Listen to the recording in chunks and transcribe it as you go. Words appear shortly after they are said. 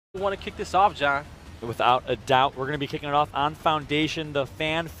Want to kick this off, John? Without a doubt, we're going to be kicking it off on Foundation, the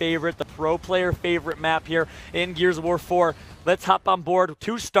fan favorite, the pro player favorite map here in Gears of War 4. Let's hop on board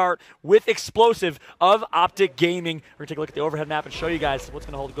to start with Explosive of Optic Gaming. We're going to take a look at the overhead map and show you guys what's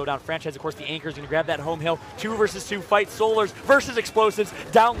going to go down. Franchise, of course, the Anchor is going to grab that home hill. 2 versus 2 fight. Solars versus Explosives.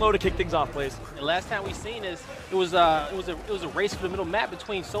 Down low to kick things off, please. The last time we seen this, it was a race for the middle map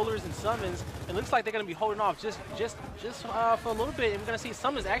between Solars and Summons. It looks like they're going to be holding off just for a little bit. And we're going to see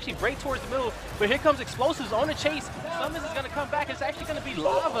Summons actually break towards the middle. But here comes Explosives on the chase. Summons is going to come back. It's actually going to be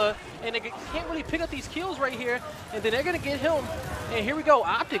Lava. And they can't really pick up these kills right here. And then they're going to get him. And here we go.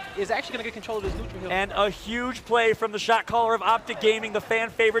 Optic is actually going to get control of this neutral hill. And a huge play from the shot caller of Optic Gaming, the fan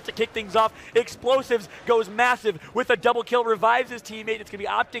favorite, to kick things off. Explosives goes massive with a double kill, revives his teammate. It's going to be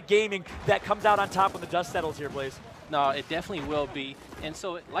Optic Gaming that comes out on top when the dust settles here, Blaze. No, it definitely will be. And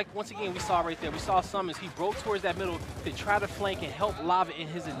so, like, once again, we saw right there, we saw Summons. He broke towards that middle to try to flank and help Lava in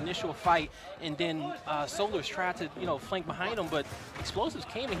his initial fight. And then Solars tried to, flank behind him, but Explosives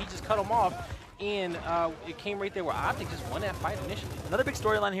came and he just cut him off. And it came right there where Optic just won that fight initially. Another big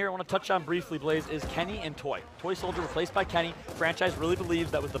storyline here I want to touch on briefly, Blaze, is Kenny and Toy. Toy Soldier replaced by Kenny. Franchise really believes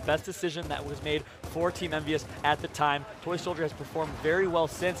that was the best decision that was made for Team Envious at the time. Toy Soldier has performed very well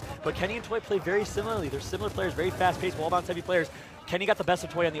since, but Kenny and Toy play very similarly. They're similar players, very fast-paced, wall-bounce heavy players. Kenny got the best of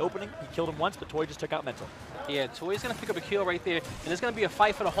Toy on the opening. He killed him once, but Toy just took out Mental. Yeah, Toy's going to pick up a kill right there, and it's going to be a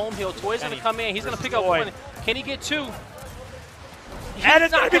fight for the home hill. Toy's going to come in. He's going to pick up one. Can he get 2? And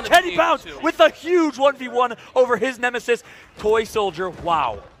it's going to be Kenny Bounce with a huge 1v1 over his nemesis, Toy Soldier.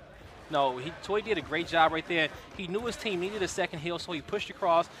 Wow. No, Toy did a great job right there. He knew his team needed a second hill, so he pushed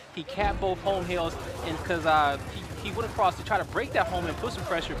across. He capped both home hills, and because he went across to try to break that home and put some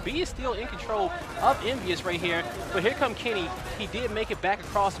pressure. B is still in control of Envious right here. But here come Kenny. He did make it back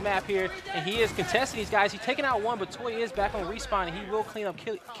across the map here, and he is contesting these guys. He's taking out one, but Toy is back on respawn, and he will clean up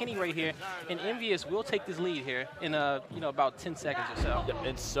Kenny right here. And Envious will take this lead here in about 10 seconds or so. Yep,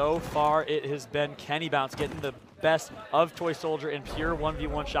 and so far it has been Kenny Bounce getting the best of Toy Soldier in pure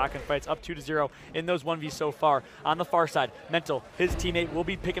 1v1 shotgun fights, up 2-0 in those 1v so far. On the far side, Mental, his teammate, will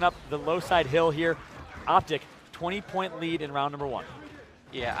be picking up the low side hill here. Optic, 20-point lead in round number 1.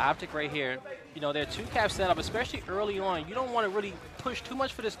 Yeah, Optic right here. They're 2-cap setup, especially early on. You don't want to really push too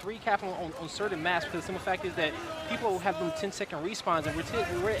much for this 3-cap on certain maps, because the simple fact is that people have them 10-second respawns,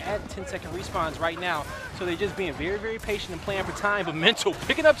 and we're at 10-second respawns right now. So they're just being very, very patient and playing for time. But Mental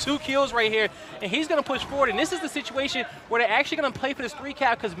picking up 2 kills right here, and he's going to push forward. And this is the situation where they're actually going to play for this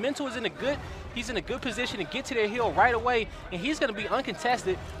 3-cap, because Mental is in a good position to get to their hill right away, and he's going to be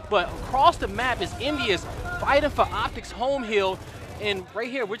uncontested. But across the map is Envious fighting for Optic's home hill. And right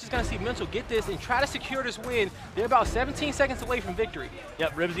here, we're just going to see Mental get this and try to secure this win. They're about 17 seconds away from victory.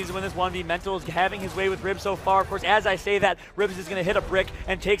 Yep, Ribs needs to win this 1v. Mental is having his way with Ribs so far. Of course, as I say that, Ribs is going to hit a brick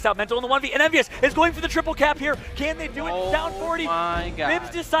and takes out Mental in the 1v. And Envious is going for the triple cap here. Can they do it? Down 40. My God.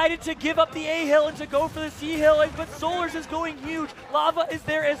 Ribs decided to give up the A hill and to go for the C hill, but Solars is going huge. Lava is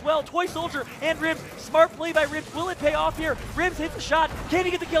there as well. Toy Soldier and Ribs. Smart play by Ribs. Will it pay off here? Ribs hits the shot. Can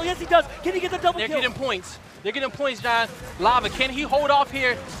he get the kill? Yes, he does. Can he get the double kill? They're getting points. They're getting points, John. Lava, can he hold off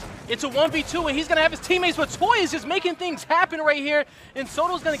here? It's a 1v2, and he's going to have his teammates, but Toy is just making things happen right here, and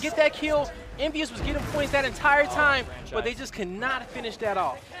Soto's going to get that kill. Envious was getting points that entire time, but they just cannot finish that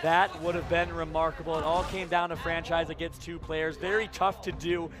off. That would have been remarkable. It all came down to franchise against 2 players. Very tough to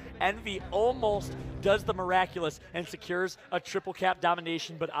do. Envy almost does the miraculous and secures a triple cap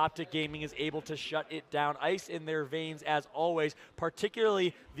domination, but Optic Gaming is able to shut it down. Ice in their veins as always,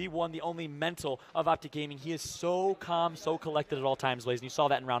 particularly the only Mental of Optic Gaming. He is so calm, so collected at all times, Blaze, and you saw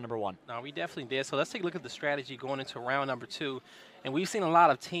that in round number 1. No, we definitely did. So let's take a look at the strategy going into round number 2. And we've seen a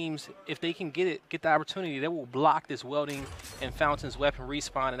lot of teams, if they can get the opportunity, they will block this Welding and Fountain's weapon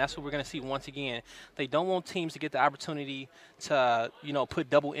respawn, and that's what we're going to see once again. They don't want teams to get the opportunity to,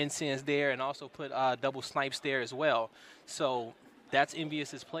 put double incense there and also put double snipes there as well. So that's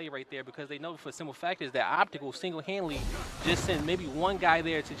Envious's play right there, because they know for a simple fact is that Optic will single-handedly just send maybe one guy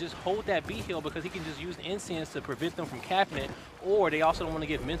there to just hold that B hill, because he can just use the incense to prevent them from capping it, or they also don't want to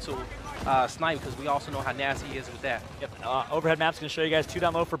get Mental snipe, because we also know how nasty he is with that. Yep. Overhead map's going to show you guys 2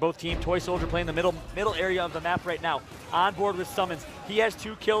 down low for both teams. Toy Soldier playing the middle area of the map right now. On board with Summons. He has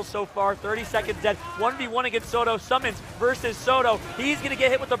 2 kills so far, 30 seconds dead. 1v1 against Soto. Summons versus Soto. He's going to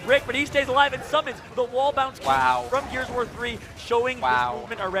get hit with a brick, but he stays alive, and Summons, the wall bounce from Gears of War 3, showing his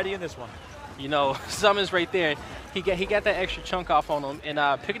movement already in this one. Summons right there. He got that extra chunk off on him,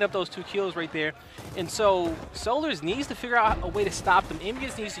 and picking up those 2 kills right there. And so Solars needs to figure out a way to stop them.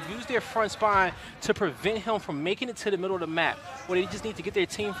 Envious needs to use their front spine to prevent him from making it to the middle of the map, where they just need to get their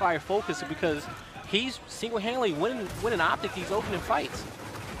team fire focused, because he's single-handedly winning Optic these opening fights.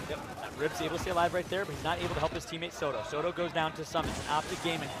 Yep. Rib's able to stay alive right there, but he's not able to help his teammate Soto. Soto goes down to Summons, and Optic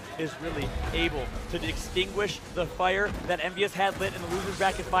Gaming is really able to extinguish the fire that Envious had lit in the losers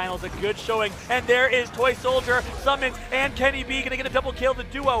bracket finals. A good showing, and there is Toy Soldier, Summons, and Kenny B gonna get a double kill, the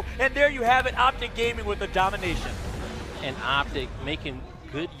duo, and there you have it, Optic Gaming with the domination. And Optic making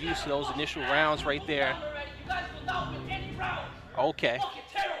good use of those initial rounds right there. Okay.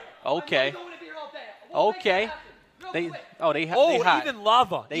 Okay. Okay. They hot. Even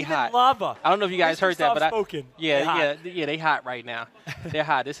Lava. They even hot. Lava. I don't know if you guys heard that, but they hot right now. They're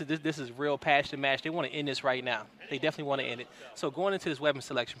hot. This is real passionate match. They want to end this right now. They definitely want to end it. So going into this weapon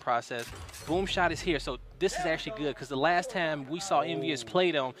selection process, Boom Shot is here. So this is actually good because the last time we saw Envious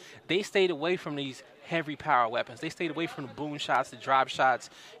play them, they stayed away from these heavy power weapons. They stayed away from the boom shots, the drop shots,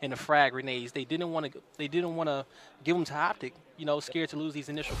 and the frag grenades. They didn't want to give them to Optic. You know, scared to lose these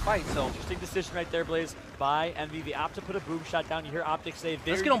initial fights. So interesting decision right there, Blaze, by Envy. The opt to put a boom shot down. You hear Optic say,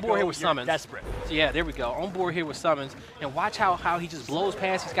 let's get on board here with Summons. Desperate. So yeah, there we go. On board here with Summons, and watch how he just blows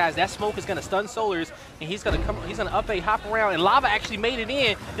past these guys. That smoke is gonna stun Solars, and he's gonna up a hop around, and Lava actually made it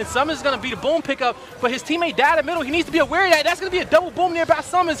in, and Summons is gonna be the boom pickup, but his teammate died in the middle. He needs to be aware of that. That's gonna be a double boom there by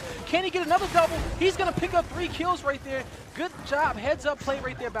Summons. Can he get another double? He's gonna pick up 3 kills right there. Good job, heads up play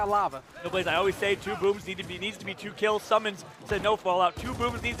right there by Lava. No, Blaze, I always say 2 booms needs to be 2 kills. Summons said no fallout. 2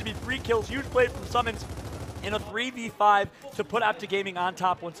 booms needs to be 3 kills. Huge play from Summons in a 3v5 to put Optic Gaming on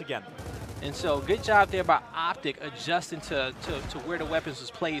top once again. And so good job there by Optic adjusting to where the weapons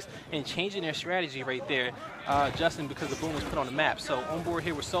was placed and changing their strategy right there, adjusting because the boom was put on the map. So on board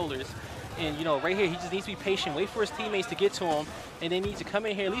here with Solars. And, you know, right here, he just needs to be patient, wait for his teammates to get to him, and they need to come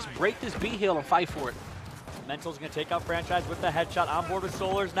in here, at least break this B hill and fight for it. Mental's going to take out Franchise with the headshot on board with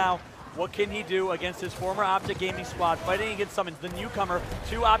Solars now. What can he do against his former Optic Gaming squad, fighting against Summons, the newcomer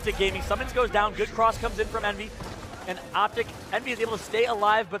to Optic Gaming? Summons goes down, good cross comes in from Envy, and Envy is able to stay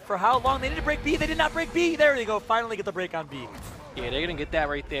alive, but for how long? They need to break B, they did not break B. There they go, finally get the break on B. Yeah, they're going to get that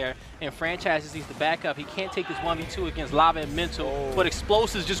right there. And Franchise needs to back up. He can't take this 1v2 against Lava and Mental, but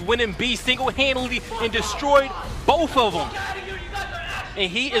Explosives just went in B single-handedly and destroyed both of them. And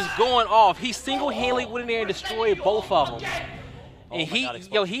he is going off. He single-handedly went in there and destroyed both of them. And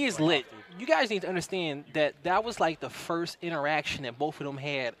he is lit. You guys need to understand that that was like the first interaction that both of them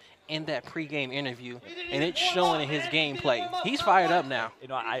had in that pregame interview, and it's showing in his gameplay. He's fired up now. You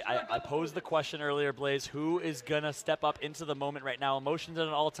know, I posed the question earlier, Blaze, who is going to step up into the moment right now? Emotions at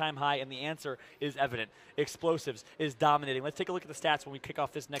an all-time high, and the answer is evident. Explosives is dominating. Let's take a look at the stats when we kick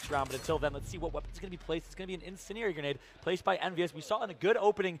off this next round, but until then, let's see what weapon is going to be placed. It's going to be an incendiary grenade placed by Envious. We saw in a good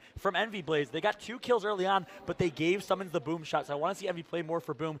opening from Envy, Blaze. They got 2 kills early on, but they gave Summons the boom shot, so I want to see Envy play more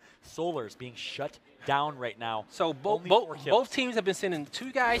for boom. Solars being shut down right now. So both teams have been sending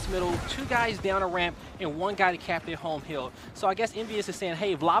 2 guys middle, 2 guys down a ramp, and 1 guy to cap their home hill. So I guess Envious is saying,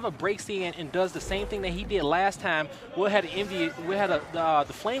 hey, if Lava breaks in and does the same thing that he did last time, we'll have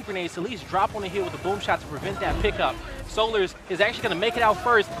the flame grenades to at least drop on the hill with the boom shot to prevent that pickup. Solars is actually going to make it out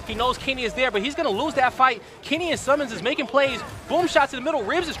first. He knows Kenny is there, but he's going to lose that fight. Kenny and Summons is making plays. Boom shots in the middle.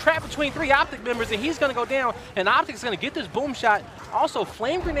 Ribs is trapped between 3 Optic members, and he's going to go down. And Optic is going to get this boom shot. Also,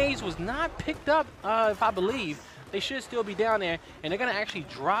 flame grenades was not picked up, if I believe. They should still be down there, and they're going to actually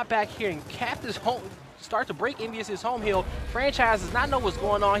drop back here and cap this home, start to break Envious's home hill. Franchise does not know what's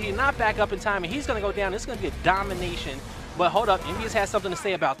going on. He's not back up in time, and he's going to go down. This is going to be a domination. But hold up, Envious has something to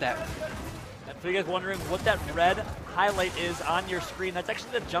say about that. For you guys wondering what that red highlight is on your screen, that's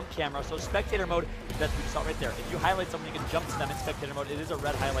actually the jump camera. So spectator mode, that's what you saw right there. If you highlight someone, you can jump to them in spectator mode. It is a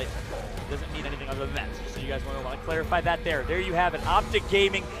red highlight. It doesn't mean anything other than that. So you guys want to clarify that there. There you have it. Optic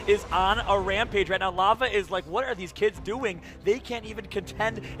Gaming is on a rampage right now. Lava is like, what are these kids doing? They can't even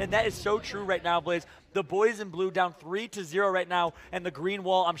contend, and that is so true right now, Blaze. The boys in blue down 3-0 right now, and the green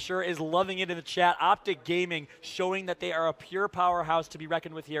wall, I'm sure, is loving it in the chat. Optic Gaming showing that they are a pure powerhouse to be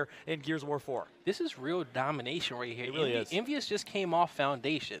reckoned with here in Gears of War 4. This is real domination right here. It really is. Envious just came off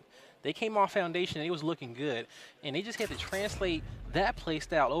Foundation. They came off Foundation, and it was looking good. And they just had to translate that play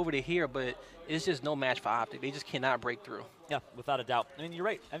style over to here, but it's just no match for Optic. They just cannot break through. Yeah, without a doubt. I mean, you're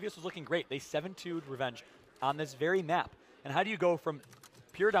right. Envious was looking great. They 7-2'd Revenge on this very map. And how do you go from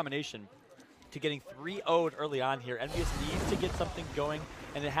pure domination to getting 3-0'd early on here? Envious needs to get something going,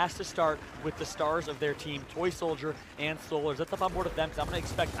 and it has to start with the stars of their team, Toy Soldier and Solars. That's up on board with them, because I'm going to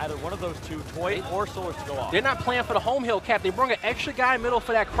expect either one of those two, Toy or Solars, to go off. They're not playing for the home hill cap. They bring an extra guy in middle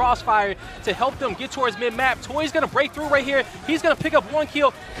for that crossfire to help them get towards mid-map. Toy's going to break through right here. He's going to pick up 1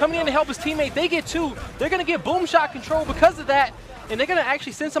 kill, coming in to help his teammate. They get 2. They're going to get boom shot control because of that. And they're going to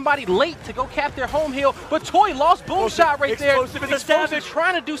actually send somebody late to go cap their home hill. But Toy lost boom shot right there. Explosive is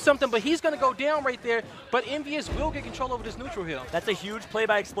trying to do something, but he's going to go down right there. But Envious will get control over this neutral hill. That's a huge play play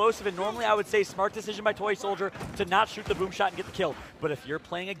by Explosive, and normally I would say smart decision by Toy Soldier to not shoot the boom shot and get the kill. But if you're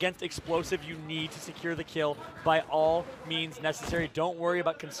playing against Explosive, you need to secure the kill by all means necessary. Don't worry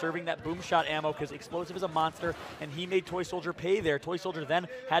about conserving that boom shot ammo because Explosive is a monster, and he made Toy Soldier pay there. Toy Soldier then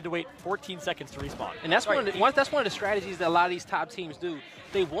had to wait 14 seconds to respawn. And that's that's one of the strategies that a lot of these top teams do.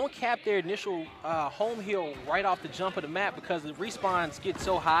 They won't cap their initial home hill right off the jump of the map because the respawns get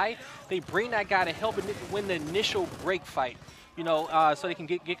so high. They bring that guy to help win the initial break fight, you know, so they can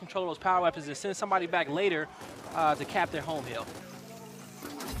get control of those power weapons and send somebody back later to cap their home hill.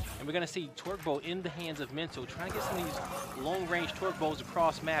 And we're going to see Torque Bow in the hands of Mental, trying to get some of these long-range Torque Bows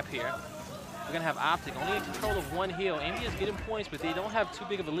across map here. We're going to have Optic only in control of one hill. Envious getting points, but they don't have too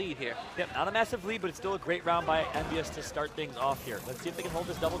big of a lead here. Yep, not a massive lead, but it's still a great round by Envious to start things off here. Let's see if they can hold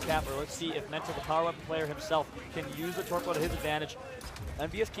this double cap, or let's see if Mental, the power weapon player himself, can use the Torque Bow to his advantage.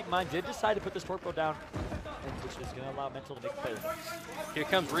 Envious, keep in mind, did decide to put this Torque Bow down, which is going to allow Mental to make the play. Here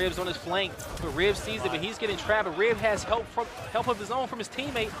comes Ribs on his flank, but Ribs sees it, but he's getting trapped. But Ribs has help of his own from his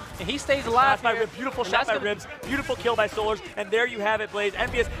teammate, and he stays alive. By Ribs. Beautiful shot by Ribs. Beautiful kill by Solars, and there you have it, Blaze.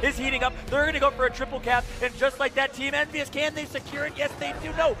 Envious is heating up. They're going to go for a triple cap, and just like that, Team Envious, can they secure it? Yes, they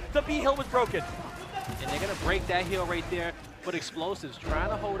do. No, the B hill was broken. And they're going to break that hill right there. But Explosives trying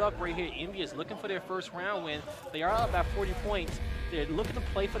to hold up right here. Envious looking for their first round win. They are up by 40 points. They're looking to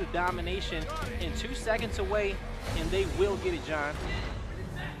play for the domination in 2 seconds away, and they will get it, John.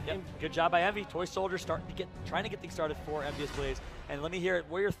 Yep. Good job by Envy. Toy Soldier trying to get things started for Envious Blaze. And let me hear it.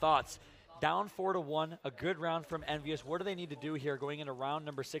 What are your thoughts? Down 4-1, a good round from Envious. What do they need to do here going into round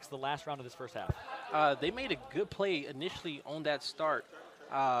number 6, the last round of this first half? They made a good play initially on that start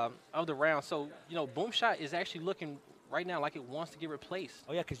of the round. So, you know, Boom Shot is actually looking right now like it wants to get replaced.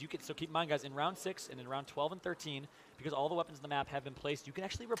 Oh, yeah, because you can, so keep in mind, guys, in round 6 and in round 12 and 13, because all the weapons in the map have been placed, you can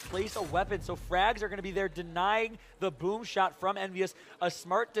actually replace a weapon. So frags are going to be there denying the boom shot from Envious, a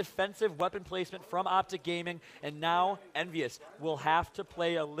smart defensive weapon placement from Optic Gaming, and now Envious will have to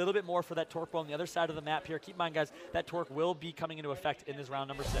play a little bit more for that Torque Bow on the other side of the map here. Keep in mind, guys, that Torque will be coming into effect in this round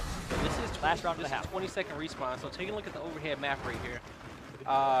number 6. This is last round of the half. 20-second respawn, so take a look at the overhead map right here.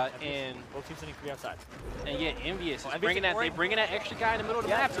 And both teams sending 3 outside. And yet Envious is bringing that extra guy in the middle of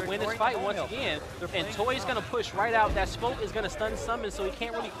the map to win this fight once again. And Toy's going to push right out. That smoke is going to stun Summons, so he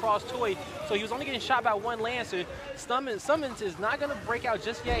can't really cross Toy. So he was only getting shot by one Lancer. Summons is not going to break out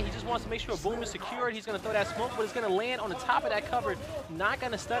just yet. He just wants to make sure Boom is secured. He's going to throw that smoke, but it's going to land on the top of that cover. Not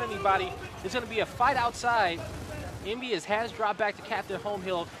going to stun anybody. It's going to be a fight outside. Envious has dropped back to cap their home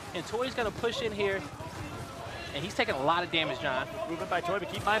hill, and Toy's going to push in here. And he's taking a lot of damage, John. Movement by Toy, but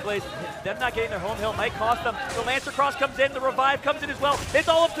keep in mind, Blaze, them not getting their home hill might cost them. The Lancer Cross comes in, the Revive comes in as well. It's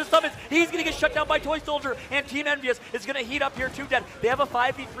all up to Summons. He's going to get shut down by Toy Soldier, and Team Envious is going to heat up here too, Dead. They have a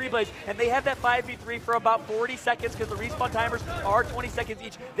 5v3, Blaze, and they have that 5v3 for about 40 seconds because the respawn timers are 20 seconds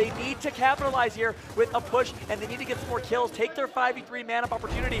each. They need to capitalize here with a push, and they need to get some more kills. Take their 5v3 man-up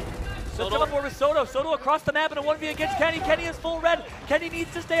opportunity. Let's come up more with Soto. Soto across the map in a 1v against Kenny. Kenny is full red. Kenny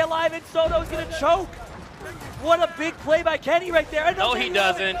needs to stay alive, and Soto's going to choke. What a big play by Kenny right there. No, he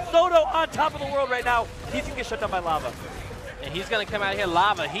doesn't. Soto on top of the world right now. He's going to get shut down by Lava. And he's going to come out here,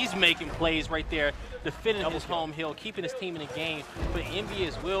 Lava. He's making plays right there, defending his home hill, keeping his team in the game. But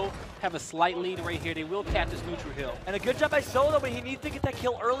Envious will have a slight lead right here. They will cap this neutral hill. And a good job by Soto, but he needs to get that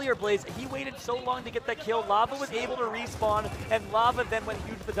kill earlier, Blaze. He waited so long to get that kill. Lava was able to respawn, and Lava then went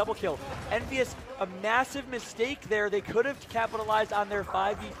huge with the double kill. Envious, a massive mistake there. They could have capitalized on their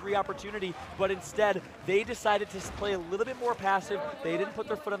 5v3 opportunity, but instead, they decided to play a little bit more passive. They didn't put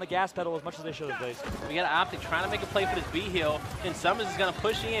their foot on the gas pedal as much as they should have, Blaze. We got Optic trying to make a play for this B hill, and Summons is going to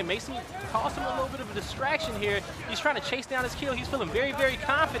push in. Cause him a little bit of a distraction here. He's trying to chase down his kill. He's feeling very, very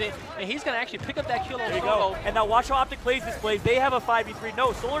confident, and he's going to actually pick up that kill on There you go. And now watch how Optic plays this, Blaze. They have a 5v3. No,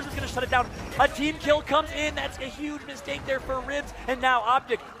 Solars is going to shut it down. A team kill comes in. That's a huge mistake there for Ribs. And now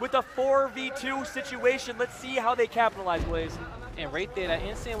Optic with a 4v2 situation. Let's see how they capitalize, Blaze. And right there, that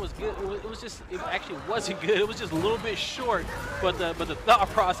instant was good. It actually wasn't good. It was just a little bit short, but the thought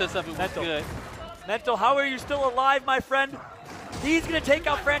process of it was good. Mental, how are you still alive, my friend? He's going to take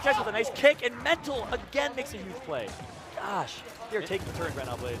out Franchise with a nice kick, and Mental again makes a huge play. Gosh, they're taking the turn right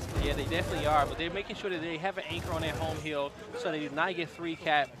now, Blaze. Yeah, they definitely are, but they're making sure that they have an anchor on their home hill so they do not get 3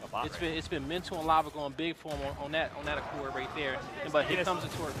 cap. It's been Mental and Lava going big for them on that accord right there. But here comes the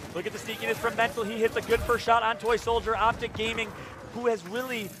Torque. Look at the sneakiness from Mental. He hits a good first shot on Toy Soldier. Optic Gaming, who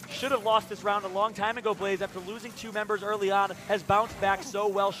should have lost this round a long time ago, Blaze, after losing 2 members early on, has bounced back so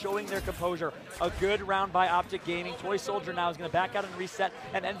well, showing their composure. A good round by Optic Gaming. Toy Soldier now is going to back out and reset,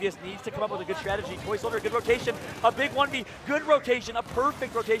 and Envious needs to come up with a good strategy. Toy Soldier, good rotation, a big 1v, good rotation, a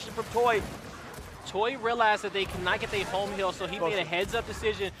perfect rotation from Toy. Toy realized that they cannot get their home hill, so he made a heads-up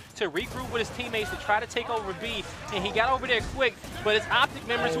decision to regroup with his teammates to try to take over B, and he got over there quick, but it's Optic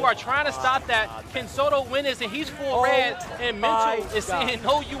members who are trying to stop that. Can Soto win this? And he's full red, and Mental is saying,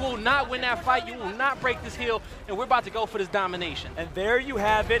 no, you will not win that fight. You will not break this hill, and we're about to go for this domination. And there you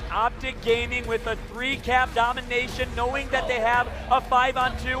have it, Optic Gaming with a 3-cap domination, knowing that they have a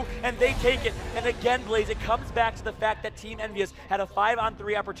 5-on-2, and they take it. And again, Blaze, it comes back to the fact that Team Envious had a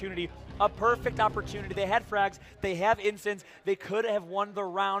 5-on-3 opportunity, a perfect opportunity. They had frags, they have instants, they could have won the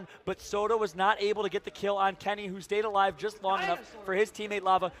round, but Soto was not able to get the kill on Kenny, who stayed alive just long enough for his teammate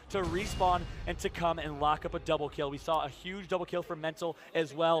Lava to respawn and to come and lock up a double kill. We saw a huge double kill from Mental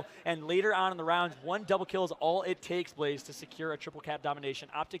as well, and later on in the rounds, 1 double kill is all it takes, Blaze, to secure a triple cap domination.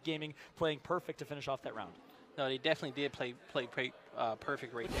 Optic Gaming playing perfect to finish off that round. No, they definitely did play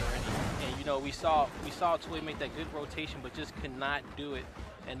perfect right there, and you know we saw Toy make that good rotation, but just could not do it.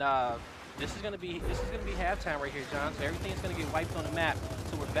 And this is gonna be halftime right here, John. So everything's gonna get wiped on the map.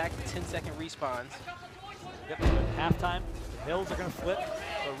 So we're back to 10-second respawns. Yep. Halftime. The hills are gonna flip.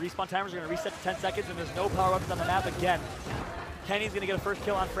 The respawn timers are gonna reset to 10 seconds, and there's no power ups on the map again. Kenny's gonna get a first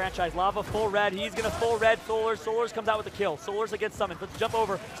kill on Franchise. Lava full red. He's gonna full red. Solars comes out with the kill. Solars against Summons. Let's jump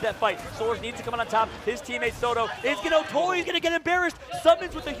over to that fight. Solars needs to come on top. His teammate Soto is gonna He's gonna get embarrassed.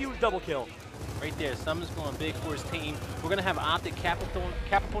 Summons with a huge double kill. Right there, Summons going big for his team. We're gonna have Optic cap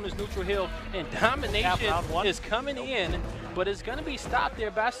upon his neutral hill, and domination is coming in, but it's gonna be stopped there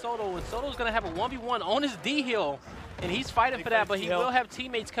by Soto, and Soto's gonna have a 1v1 on his D hill. And he's fighting for that, but he will have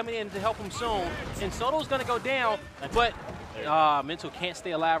teammates coming in to help him soon. And Soto's gonna go down, but Mental can't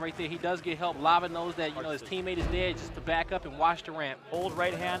stay alive right there. He does get help. Lava knows that his teammate is there just to back up and watch the ramp. Hold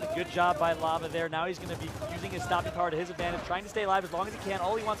right hand, good job by Lava there. Now he's gonna be using his stopping power to his advantage, trying to stay alive as long as he can.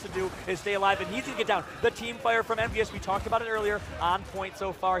 All he wants to do is stay alive, and he's gonna get down. The team fire from Envious, we talked about it earlier, on point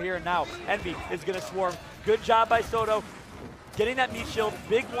so far here and now. Envy is gonna swarm. Good job by Soto. Getting that meat shield,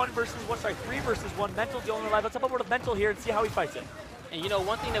 big 3 versus 1. Mental's the only one alive. Let's have a word of Mental here and see how he fights it. And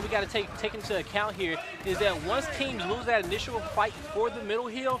one thing that we got to take into account here is that once teams lose that initial fight for the middle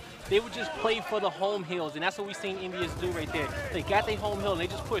hill, they would just play for the home hills, and that's what we've seen Envious do right there. They got their home hill, and they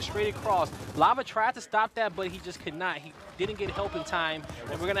just pushed straight across. Lava tried to stop that, but he just could not. He didn't get help in time,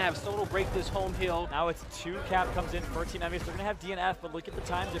 and we're going to have Soto break this home hill. Now it's 2 cap comes in for Team Envious. They're going to have DNF, but look at the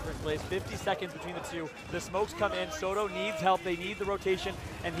time difference, Blaze. 50 seconds between the two. The smokes come in. Soto needs help. They need the rotation,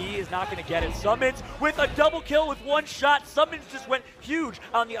 and he is not going to get it. Summons with a double kill with 1 shot. Summons just went huge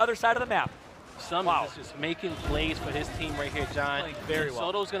on the other side of the map. Summons is just making plays for his team right here, John. Very well.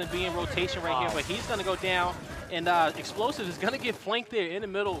 Soto's going to be in rotation right here, but he's going to go down, and Explosive is going to get flanked there in the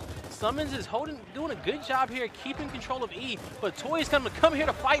middle. Summons is doing a good job here, keeping control of E, but Toy is going to come here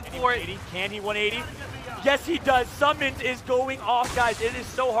to fight for it. Can he 180? Yes, he does. Summons is going off, guys. It is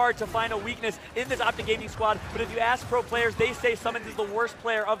so hard to find a weakness in this Optic Gaming squad, but if you ask pro players, they say Summons is the worst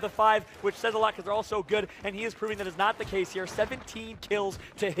player of the 5, which says a lot because they're all so good, and he is proving that is not the case here. 17 kills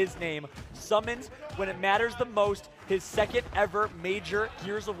to his name. Summons, when it matters the most, his 2nd ever major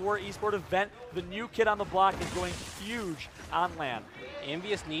Gears of War esport event. The new kid on the block is going huge on LAN.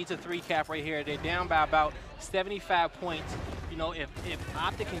 Envious needs a 3-cap right here. They're down by about 75 points. If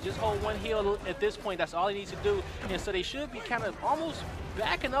Optic can just hold 1 heal at this point, that's all he needs to do. And so they should be kind of almost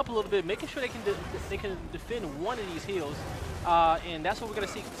backing up a little bit, making sure they can defend 1 of these heals. And that's what we're going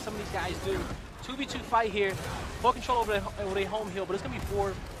to see some of these guys do. 2v2 fight here. Full control over their home hill, but it's going to be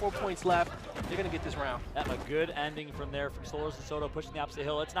 4 points left. They're going to get this round. That's a good ending from there from Solars and Soto pushing the opposite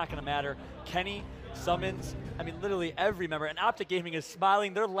hill. It's not going to matter. Kenny, Summons, I mean, literally every member. And Optic Gaming is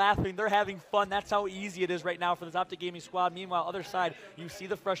smiling. They're laughing. They're having fun. That's how easy it is right now for this Optic Gaming squad. Meanwhile, other side, you see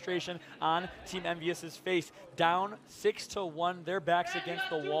the frustration on Team Envious's face. Down 6-1. Their backs against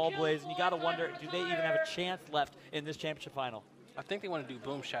the wall, Blaze. And you got to wonder, do they even have a chance left in this championship final? I think they want to do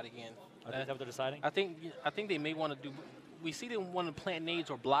boom shot again. I think that's what they're deciding? I think they may want to do. We see them want to plant nades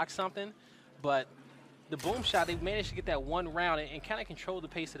or block something, but the boom shot, they managed to get that 1 round and kind of control the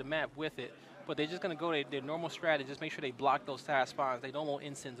pace of the map with it. But they're just going to go their normal strategy, just make sure they block those side spawns. They don't want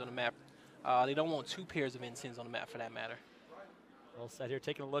ensigns on the map. They don't want 2 pairs of ensigns on the map for that matter. Well said here.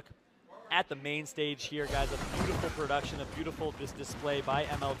 Taking a look at the main stage here, guys. A beautiful production, a beautiful display by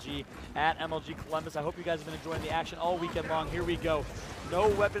MLG at MLG Columbus. I hope you guys have been enjoying the action all weekend long. Here we go. No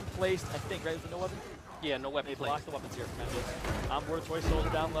weapon placed, I think, right? Is it no weapon? Yeah, no weapon placed. Block the weapons here from Envious. On board, Toy Soldier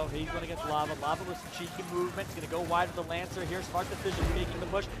down low. He's going against Lava. Lava with some cheeky movement. He's going to go wide with the Lancer here. Smart decision making the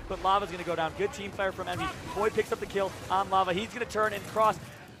push, but Lava's going to go down. Good team fire from Envy. Toy picks up the kill on Lava. He's going to turn and cross.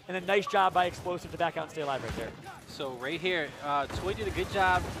 And a nice job by Explosive to back out and stay alive right there. So right here, Toy did a good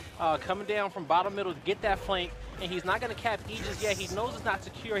job coming down from bottom middle to get that flank. and he's not going to cap E just yet. He knows it's not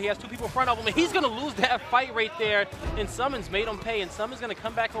secure. He has two people in front of him, and he's going to lose that fight right there. And Summons made him pay, and Summons going to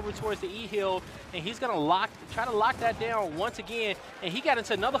come back over towards the E hill, and he's going to try to lock that down once again. And he got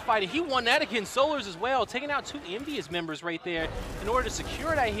into another fight, and he won that against Solars as well, taking out two Envious members right there in order to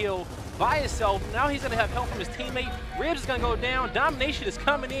secure that hill by himself. Now he's going to have help from his teammate. Ribs is going to go down. Domination is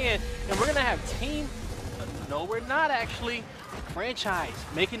coming in, and we're going to have team. No, we're not actually. Franchise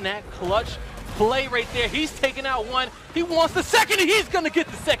making that clutch play right there. He's taking out one. He wants the second, and he's going to get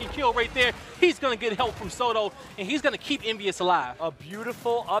the second kill right there. He's going to get help from Soto, and he's going to keep Envious alive. A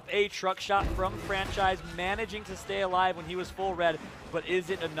beautiful up A truck shot from Franchise, managing to stay alive when he was full red, but is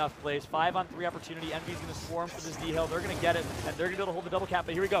it enough plays? 5-on-3 opportunity. Envy's going to swarm for this D-hill. They're going to get it, and they're going to be able to hold the double cap,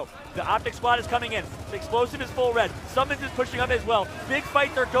 but here we go. The Optic squad is coming in. The Explosive is full red. Summons is pushing up as well. Big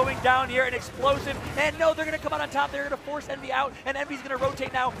fights are going down here, and Explosive, and no, they're going to come out on top. They're going to force Envy out, and Envy's going to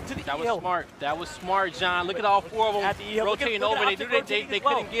rotate now to the E-hill. That was smart. That was smart, John. Look at all four of them at the E-hill. rotating over. They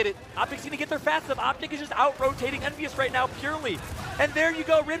couldn't get it. Optic's going to get their fast enough. Optic is just out-rotating Envious right now, purely. And there you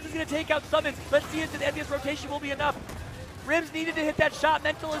go. Ribs is going to take out Summons. Let's see if the Envious rotation will be enough. Ribs needed to hit that shot.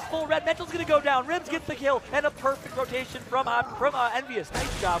 Mental is full red. Mental's going to go down. Ribs gets the kill, and a perfect rotation from Envious.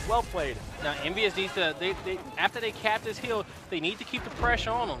 Nice job. Well played. Now, Envious needs to, after they cap this hill, they need to keep the pressure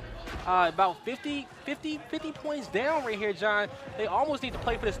on them. About 50 points down right here, John. They almost need to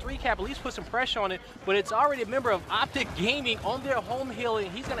play for this 3 cap, at least put some pressure on it, but it's already a member of Optic Gaming on their home hill,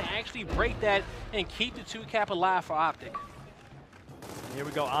 and he's going to actually break that and keep the 2 cap alive for Optic. And here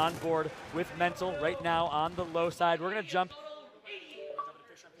we go, on board with Mental right now on the low side. We're going to jump.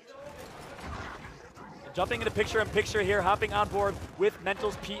 Jumping into picture-in-picture here, hopping on board with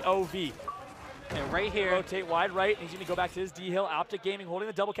Mental's POV. And right here, rotate wide right, and he's going to go back to his D-hill. Optic Gaming holding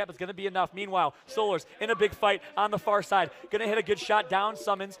the double cap is going to be enough. Meanwhile, Solars in a big fight on the far side. Going to hit a good shot down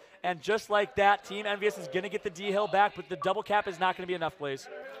Summons, and just like that, Team Envious is going to get the D-hill back, but the double cap is not going to be enough, Blaze.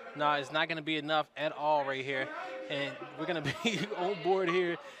 No, it's not going to be enough at all right here. And we're going to be on board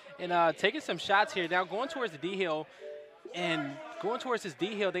here and taking some shots here. Now going towards the D-hill, and going towards this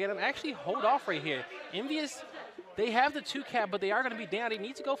D-hill, they got to actually hold off right here. Envious, they have the 2 cap, but they are going to be down. They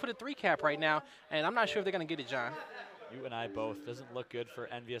need to go for the 3 cap right now, and I'm not sure if they're going to get it, John. You and I both. Doesn't look good for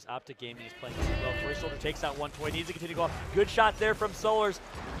Envious. Optic Gaming is playing well. Toy Soldier takes out one toy. Needs to continue to go off. Good shot there from Solars,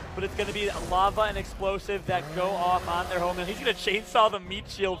 but it's going to be Lava and Explosive that go off on their home. And he's going to chainsaw the meat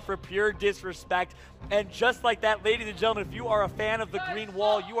shield for pure disrespect. And just like that, ladies and gentlemen, if you are a fan of the green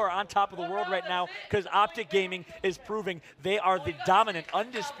wall, you are on top of the world right now, because Optic Gaming is proving they are the dominant,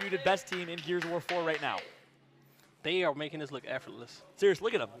 undisputed best team in Gears of War 4 right now. They are making this look effortless. Seriously,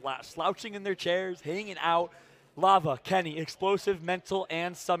 look at them slouching in their chairs, hanging out. Lava, Kenny, Explosive, Mental,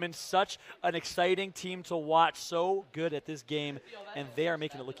 and Summon. Such an exciting team to watch. So good at this game, and they are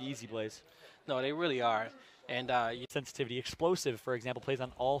making it look easy, Blaze. No, they really are. And sensitivity. Explosive, for example, plays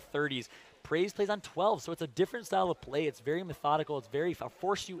on all 30s. Praise plays on 12, so it's a different style of play. It's very methodical. It's very, I'll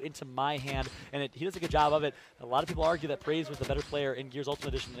force you into my hand, and he does a good job of it. A lot of people argue that Praise was the better player in Gears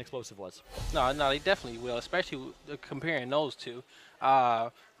Ultimate Edition than Explosive was. No, they definitely will, especially comparing those two.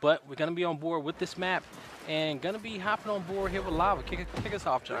 But we're going to be on board with this map and going to be hopping on board here with Lava. Kick us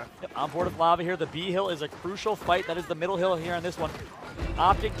off, John. Yep, on board with Lava here. The B hill is a crucial fight. That is the middle hill here on this one.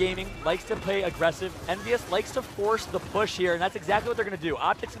 Optic Gaming likes to play aggressive. Envious likes to force the push here, and that's exactly what they're going to do.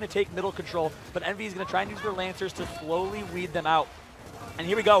 Optic's going to take middle control, but Envy is going to try and use their Lancers to slowly weed them out. And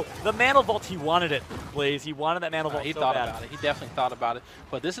here we go. The Mantle Vault, he wanted it, Blaze. He wanted that Mantle Vault He so thought bad. about it. He definitely thought about it.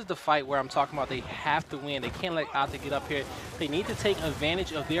 But this is the fight where I'm talking about they have to win. They can't let Optic get up here. They need to take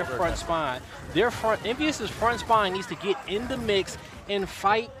advantage of their front spine. Envious's front spine needs to get in the mix and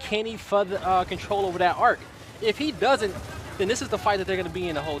fight Kenny for the control over that arc. If he doesn't, then this is the fight that they're going to be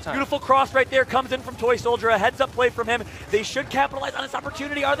in the whole time. Beautiful cross right there comes in from Toy Soldier. A heads-up play from him. They should capitalize on this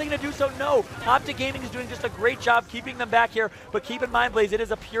opportunity. Are they going to do so? No. Optic Gaming is doing just a great job keeping them back here. But keep in mind, Blaze, it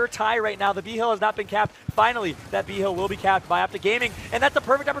is a pure tie right now. The B-Hill has not been capped. Finally, that B-Hill will be capped by Optic Gaming. And that's a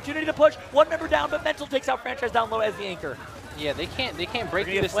perfect opportunity to push. One member down, but Mental takes out Franchise down low as the anchor. Yeah, they can't break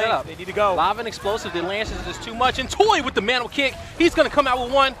through this setup. They need to go. Lava and Explosive, the Lancers is just too much. And Toy with the mantle kick. He's going to come out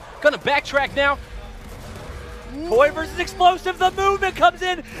with one. Going to backtrack now. Toy versus Explosive, the movement comes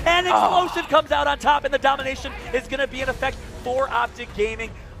in, and Explosive comes out on top, and the domination is going to be in effect for Optic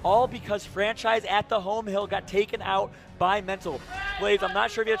Gaming. all because Franchise at the home hill got taken out by Mental. Blaze, I'm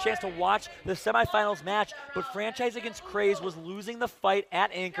not sure if you had a chance to watch the semifinals match, but Franchise against Craze was losing the fight at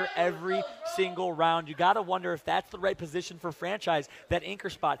anchor every single round. You got to wonder if that's the right position for Franchise, that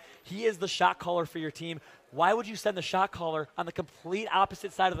anchor spot. He is the shot caller for your team. Why would you send the shot caller on the complete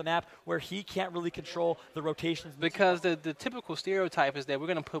opposite side of the map where he can't really control the rotations? Because the typical stereotype is that we're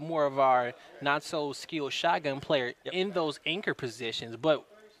going to put more of our not-so-skilled shotgun player in those anchor positions. But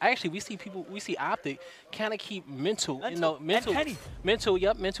actually, we see Optic kind of keep Mental and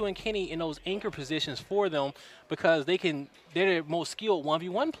Kenny in those anchor positions for them because they're their most skilled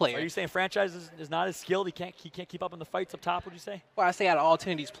 1v1 player. Are you saying Franchise is not as skilled? He can't keep up in the fights up top, would you say? Well, I say out of all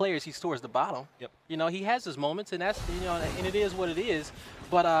 10 of these players, he's towards the bottom. Yep. You know, he has his moments, and that's, you know, and it is what it is.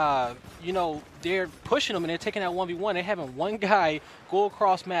 But, you know, they're pushing him, and they're taking out 1v1. They're having one guy go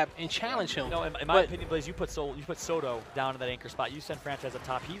across map and challenge him. No, in my opinion, Blaze, you put Soto down in that anchor spot. You send Franchise up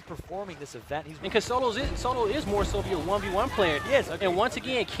top. He's performing this event. Because Soto is more so of your 1v1 player. Yes. Okay. And once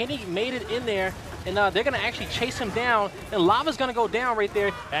again, Kenny made it in there, and they're going to actually chase him down, and Lava's going to go down right there.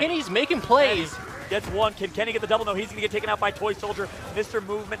 And Kenny's making plays. Gets one. Can Kenny get the double? No, he's going to get taken out by Toy Soldier, Mr.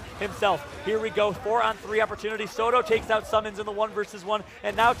 Movement himself. Here we go, 4-on-3 opportunity. Soto takes out Summons in the 1-versus-1,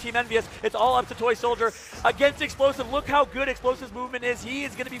 and now Team Envious, it's all up to Toy Soldier against Explosive. Look how good Explosive's movement is. He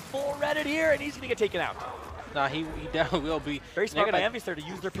is going to be full redded here, and he's going to get taken out. No, he definitely will be. Very smart by Envious there to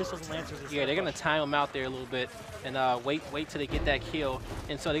use their pistols and lancers. Yeah, they're going to time him out there a little bit and wait till they get that kill.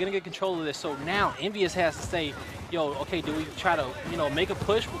 And so they're going to get control of this. So now Envious has to say, yo, okay, do we try to, you know, make a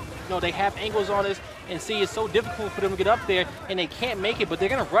push? You know, they have angles on us, and see, it's so difficult for them to get up there, and they can't make it, but they're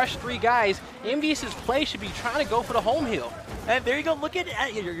going to rush 3 guys. Envious's play should be trying to go for the home hill. And there you go. Look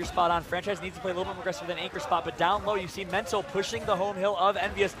at your spot on. Franchise needs to play a little bit more aggressive than anchor spot, but down low, you've seen Mental pushing the home hill of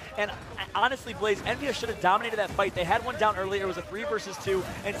Envious. And honestly, Blaze, Envious should have dominated that fight. They had one down earlier. It was a 3-versus-2,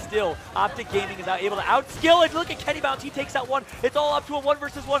 and still, Optic Gaming is now able to outskill it. Look at Kenny Bounce. He takes out one. It's all up to a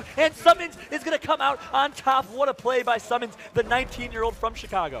 1-versus-1, and Summons is going to come out on top. What a play by Summons, the 19-year-old from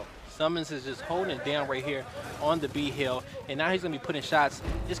Chicago. Summons is just holding it down right here on the B hill, and now he's going to be putting shots.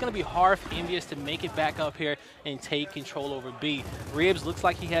 It's going to be hard for Envious to make it back up here and take control over B. Ribs looks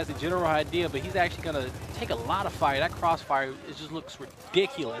like he has the general idea, but he's actually going to take a lot of fire. That crossfire, it just looks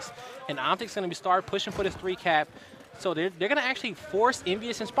ridiculous. And Optic's going to start pushing for this 3-cap. So they're going to actually force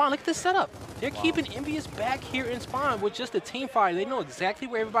Envious in spawn. Look at this setup. They're keeping Envious back here in spawn with just the team fire. They know exactly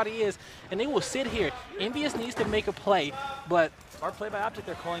where everybody is, and they will sit here. Envious needs to make a play, but smart play by Optic.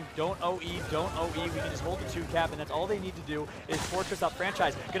 They're calling don't OE, don't OE. We can just hold the 2-cap, and that's all they need to do is fortress up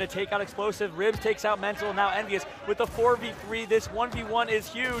Franchise. Going to take out Explosive. Ribs takes out Mental. Now Envious with the 4v3. This 1v1 is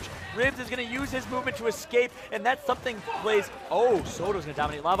huge. Ribs is going to use his movement to escape, and that's something Blaze. Oh, Soto's going to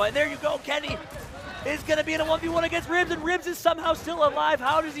dominate Lava, and there you go, Kenny is going to be in a 1v1 against Ribs, and Ribs is somehow still alive.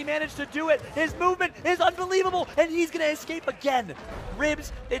 How does he manage to do it? His movement is unbelievable, and he's going to escape again.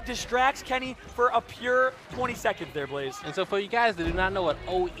 Ribs, it distracts Kenny for a pure 20 seconds there, Blaze. And so for you guys that do not know what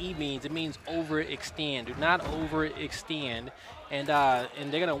OE means, it means overextend. Do not overextend. And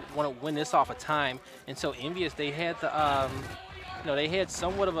they're going to want to win this off of time. And so Envious, they had the you know, they had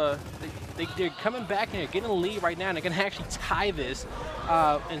somewhat of a, they're coming back and they're getting a lead right now, and they're going to actually tie this.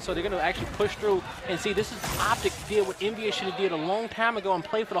 And so they're going to actually push through. And see, this is Optic did what Envious should have did a long time ago and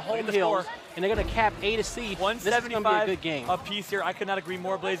play for the home hill. And they're going to cap A to C. 175 this is going to be a good game. A piece here. I could not agree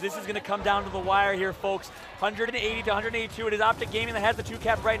more, Blaze. This is going to come down to the wire here, folks. 180 to 182. It is Optic Gaming that has the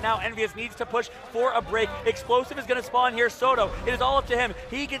 2-cap right now. Envious needs to push for a break. Explosive is going to spawn here. Soto, it is all up to him.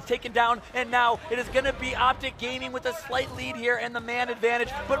 He gets taken down, and now it is going to be Optic Gaming with a slight lead here and the man advantage.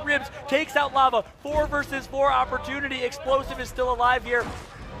 But Ribs takes out Lava. 4-versus-4 opportunity. Explosive is still alive here.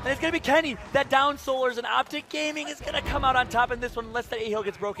 And it's going to be Kenny that down solars, and Optic Gaming is going to come out on top in this one unless the A-Hill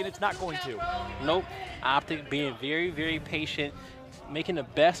gets broken. It's not going to. Nope. Optic being very, very patient, making the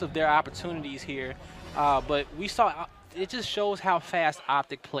best of their opportunities here. But we saw, it just shows how fast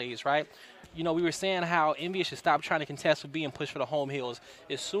Optic plays, right? You know, we were saying how Envious should stop trying to contest with B and push for the home hills.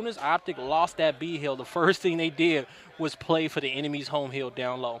 As soon as Optic lost that B hill, the first thing they did was play for the enemy's home hill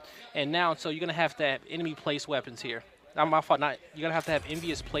down low. And now, so you're going to have enemy place weapons here. Not my fault. You're going to have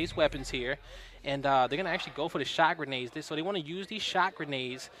Envious place weapons here. And they're going to actually go for the shot grenades. So they want to use these shot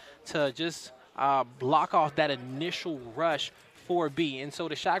grenades to just block off that initial rush for B. And so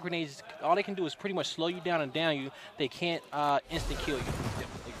the shot grenades, all they can do is pretty much slow you down and down you. They can't instant kill you. Yep,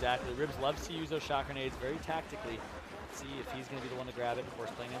 exactly. Ribs loves to use those shot grenades very tactically. Let's see if he's going to be the one to grab it. Of course,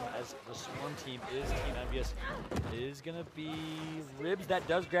 playing him as the Swarm team is Team Envious. Is going to be Ribs that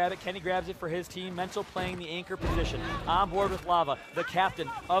does grab it. Kenny grabs it for his team. Mental playing the anchor position. On board with Lava, the captain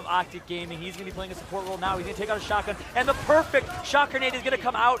of Optic Gaming. He's going to be playing a support role now. He's going to take out a shotgun, and the perfect shot grenade is going to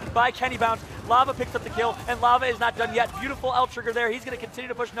come out by Kenny Bounce. Lava picks up the kill, and Lava is not done yet. Beautiful L trigger there. He's going to continue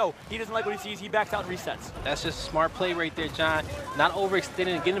to push. No, he doesn't like what he sees. He backs out and resets. That's just a smart play right there, John. Not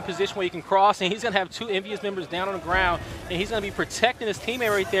overextending and getting in a position where you can cross, and he's going to have 2 Envious members down on the ground, and he's going to be protecting his teammate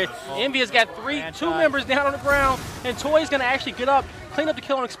right there. Envious got 2 members down on the ground, and Toy's going to actually get up, clean up the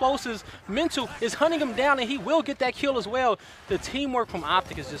kill on explosives. Mental is hunting him down, and he will get that kill as well. The teamwork from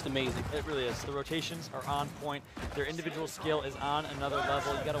Optic is just amazing. It really is. The rotations are on point. Their individual skill is on another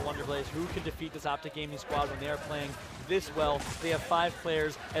level. You got to wonder, Blaze, who can defeat this Optic Gaming squad when they are playing this well. They have 5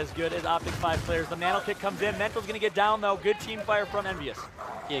 players as good as Optic 5 players. The Mantle kick comes in. Mental's going to get down, though. Good team fire from Envious.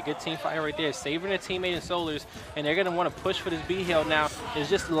 Yeah, good team fire right there. Saving their teammate in Solars, and they're going to want to push for this B hill now. There's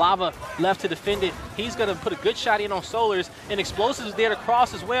just Lava left to defend it. He's going to put a good shot in on Solars, and Explosive is there to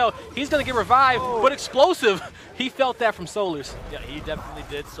cross as well. He's going to get revived, but Explosive, he felt that from Solars. Yeah, he definitely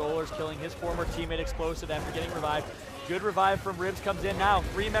did. Solars killing his former teammate Explosive after getting revived. Good revive from Ribs comes in now.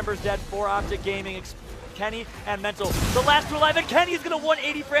 3 members dead for Optic Gaming. Kenny and Mental. The last 2 alive, and Kenny is going to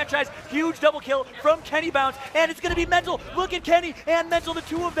 180 franchise. Huge double kill from Kenny Bounce, and it's going to be Mental. Look at Kenny and Mental, the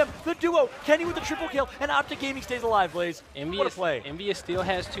 2 of them, the duo. Kenny with the triple kill, and Optic Gaming stays alive, Blaze. What a play. Envious still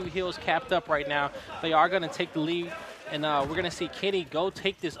has 2 heals capped up right now. They are going to take the lead, and we're going to see Kenny go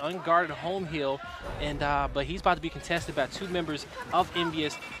take this unguarded home heal, and but he's about to be contested by 2 members of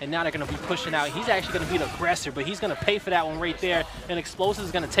Envious, and now they're going to be pushing out. He's actually going to be the aggressor, but he's going to pay for that one right there, and Explosive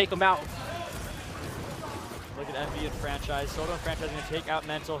is going to take him out. Look at Envy and Franchise. Soto and Franchise going to take out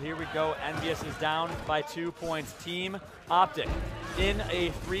Mental. Here we go. Envious is down by 2 points. Team Optic in a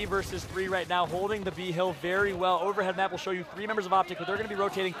 3 versus 3 right now, holding the B hill very well. Overhead map will show you 3 members of Optic, but they're going to be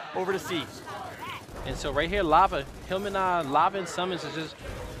rotating over to C. And so right here, Lava, Lava and Summons is just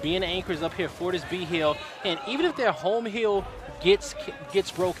being anchors up here for this B hill. And even if their home hill gets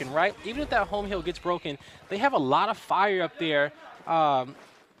broken, right? Even if that home hill gets broken, they have a lot of fire up there.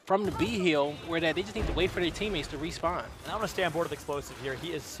 From the B hill, where they just need to wait for their teammates to respawn. And I want to stay on board with Explosive here.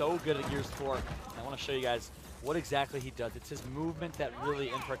 He is so good at Gears 4. And I want to show you guys what exactly he does. It's his movement that really,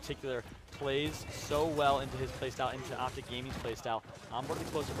 in particular, plays so well into his playstyle, into Optic Gaming's playstyle. On board with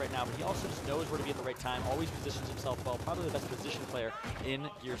Explosive right now, but he also just knows where to be at the right time, always positions himself well. Probably the best position player in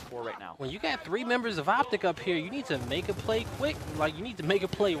Gears 4 right now. When you got 3 members of Optic up here, you need to make a play quick. Like, you need to make a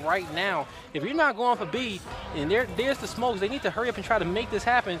play right now. If you're not going for B, and there's the smokes, they need to hurry up and try to make this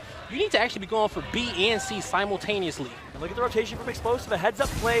happen. You need to actually be going for B and C simultaneously. And look at the rotation from Explosive. A heads-up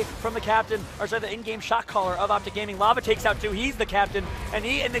play from the captain, or sorry, the in-game shot caller of Optic Gaming. Lava takes out 2. He's the captain, and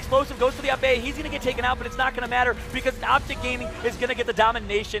Explosive goes to the up A. He's going to get taken out, but it's not going to matter because Optic Gaming is going to get the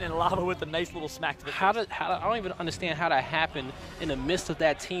domination, and Lava with a nice little smack to the face. I don't even understand how that happened in the midst of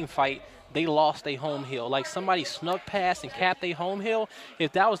that team fight. They lost their home hill. Like, somebody snuck past and capped their home hill.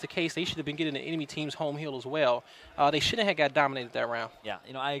 If that was the case, they should have been getting the enemy team's home hill as well. They shouldn't have got dominated that round. Yeah,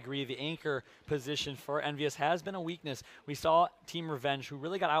 I agree. The anchor position for Envious has been a weakness. We saw Team Revenge, who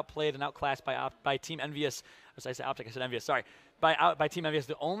really got outplayed and outclassed by Team Envious. Or I said Optic, I said Envious, sorry. By Team Envious.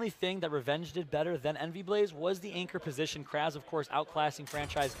 The only thing that Revenge did better than Envy Blaze was the anchor position. Kraz, of course, outclassing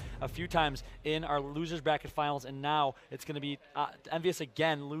Franchise a few times in our losers bracket finals, and now it's going to be Envious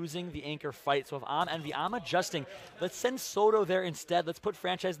again losing the anchor fight. So if I'm Envy, I'm adjusting. Let's send Soto there instead. Let's put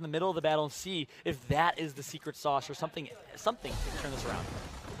Franchise in the middle of the battle and see if that is the secret sauce or something to turn this around.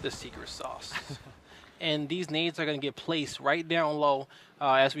 The secret sauce. And these nades are going to get placed right down low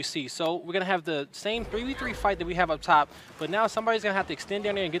as we see. So we're going to have the same 3v3 fight that we have up top, but now somebody's going to have to extend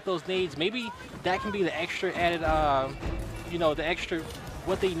down there and get those nades. Maybe that can be the extra added, the extra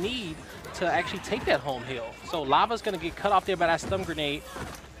what they need to actually take that home hill. So Lava's going to get cut off there by that stun grenade,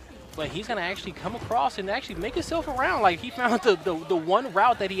 but he's going to actually come across and actually make himself around. Like, he found the one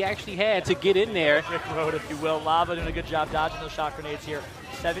route that he actually had to get in there. Trick road, if you will. Lava doing a good job dodging those shot grenades here.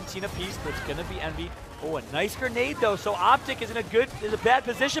 17 apiece, but it's going to be Envy. Oh, a nice grenade, though. So Optic is in a bad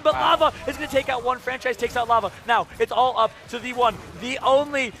position, but wow. Lava is going to take out one. Franchise takes out Lava. Now, it's all up to the one, the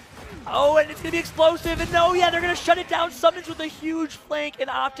only. Oh, and it's going to be Explosive, and no, yeah, they're going to shut it down. Summons with a huge flank,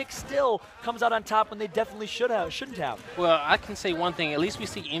 and Optic still comes out on top when they definitely shouldn't have. Well, I can say one thing. At least we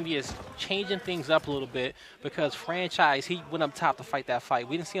see Envious changing things up a little bit, because Franchise, he went up top to fight that fight.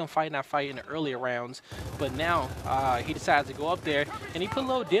 We didn't see him fighting that fight in the earlier rounds, but now he decided to go up there, and he put a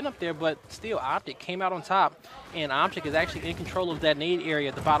little dent up there, but still Optic came out on top, and Optic is actually in control of that nade area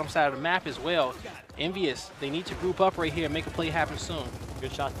at the bottom side of the map as well. Envious, they need to group up right here and make a play happen soon.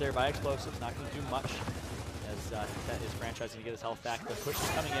 Good shot there by Explosive. Not going to do much as Franchise going to get his health back. The push is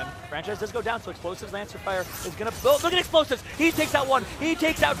coming in. Franchise does go down, so Explosives Lancer Fire is going to build. Look at Explosives. He takes out one. He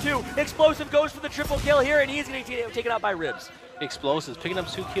takes out two. Explosive goes for the triple kill here, and he's going to get taken out by Ribs. Explosives picking up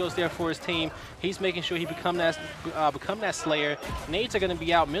 2 kills there for his team. He's making sure he become that Slayer. Nades are going to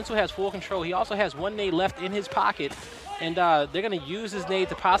be out. Mental has full control. He also has 1 nade left in his pocket. And they're going to use his nade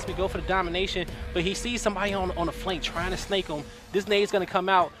to possibly go for the domination, but he sees somebody on the flank trying to snake him. This nade's going to come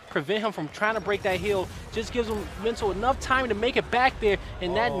out, prevent him from trying to break that hill, just gives him Mental enough time to make it back there,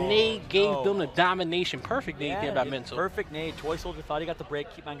 and that nade gave them the domination. Perfect nade there by Mental. Perfect nade. Toy Soldier thought he got the break.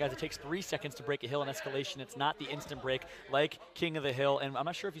 Keep in mind, guys, it takes 3 seconds to break a hill in escalation. It's not the instant break like King of the Hill, and I'm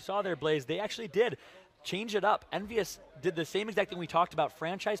not sure if you saw there, Blaze, they actually did change it up. Envious did the same exact thing we talked about.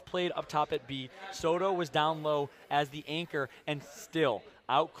 Franchise played up top at B. Soto was down low as the anchor, and still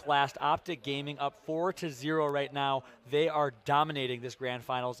outclassed Optic Gaming, up 4-0 right now. They are dominating this grand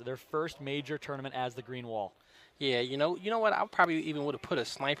finals, their first major tournament as the Green Wall. Yeah, you know what? I probably even would have put a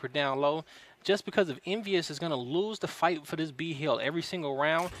sniper down low. Just because if Envious is going to lose the fight for this B hill every single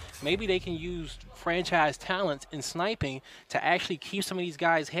round, maybe they can use franchise talents in sniping to actually keep some of these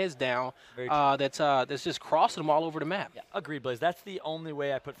guys' heads down. That's just crossing them all over the map. Yeah, agreed, Blaze. That's the only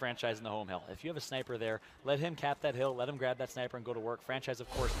way I put franchise in the home hill. If you have a sniper there, let him cap that hill, let him grab that sniper and go to work. Franchise, of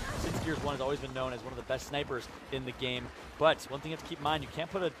course, since Gears 1 has always been known as one of the best snipers in the game. But one thing you have to keep in mind, you can't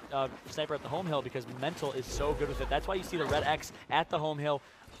put a sniper at the home hill because Mental is so good with it. That's why you see the red X at the home hill.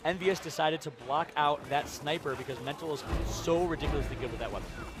 Envious decided to block out that sniper because Mental is so ridiculously good with that weapon.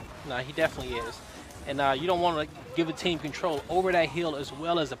 No, he definitely is. And you don't want to give a team control over that hill as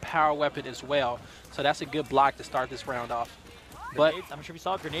well as a power weapon as well. So that's a good block to start this round off. Grenades, I'm not sure if you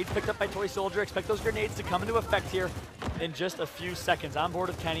saw grenades picked up by Toy Soldier. Expect those grenades to come into effect here in just a few seconds. On board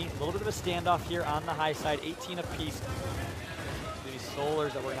with Kenny. A little bit of a standoff here on the high side, 18 apiece.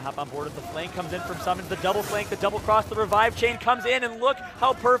 Solars that we're going to hop on board with. The flank comes in from Summons, the double flank, the double cross, the revive chain comes in, and look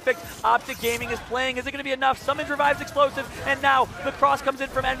how perfect Optic Gaming is playing. Is it going to be enough? Summons revives Explosive, and now the cross comes in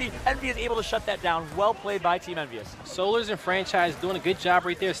from Envy. Envy is able to shut that down. Well played by Team Envious. Solars and Franchise doing a good job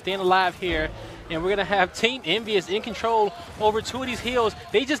right there, staying alive here. And we're going to have Team Envious in control over 2 of these hills.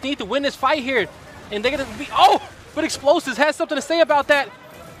 They just need to win this fight here. And they're going to be, but Explosives has something to say about that.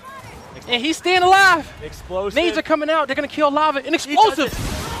 And he's staying alive. Explosive. Nades are coming out. They're going to kill Lava. And Explosives.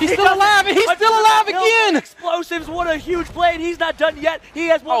 He's still alive, and he's still alive again. Explosives, what a huge play, and he's not done yet. He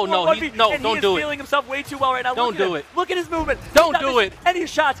has one more 1v, and he is feeling himself way too well right now. Don't do it. Look at his movement. Don't do it. Any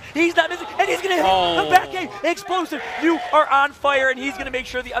shots. He's not missing, and he's going to hit the back gate. Explosive, you are on fire, and he's going to make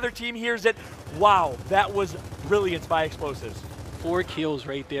sure the other team hears it. Wow, that was brilliance by Explosives. 4 kills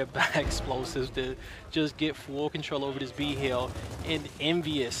right there by Explosives to just get full control over this B hill. And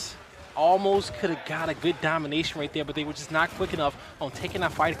Envious almost could have got a good domination right there, but they were just not quick enough on taking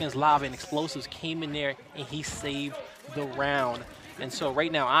that fight against Lava, and Explosives came in there and he saved the round. And so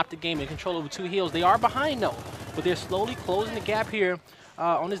right now, Optic Gaming in control over 2 hills. They are behind though, but they're slowly closing the gap here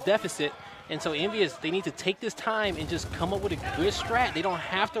on this deficit. And so Envious, they need to take this time and just come up with a good strat. They don't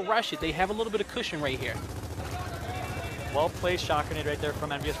have to rush it. They have a little bit of cushion right here. Well-placed shot grenade right there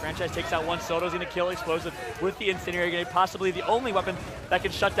from Envious. Franchise takes out one. Soto's going to kill Explosive with the incendiary grenade, possibly the only weapon that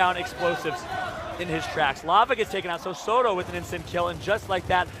can shut down Explosives in his tracks. Lava gets taken out, so Soto with an instant kill, and just like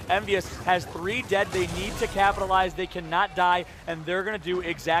that, Envious has 3 dead. They need to capitalize. They cannot die, and they're going to do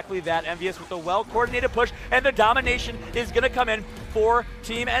exactly that. Envious with a well-coordinated push, and the domination is going to come in for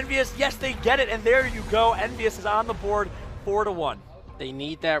Team Envious. Yes, they get it, and there you go. Envious is on the board, 4-1. They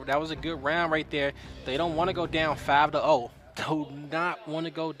need that. That was a good round right there. They don't want to go down 5-0. Do not want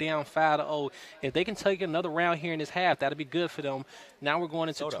to go down 5-0. If they can take another round here in this half, that'd be good for them. Now we're going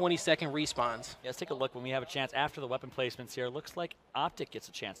into 20-second respawns. Yeah, let's take a look when we have a chance after the weapon placements here. Looks like Optic gets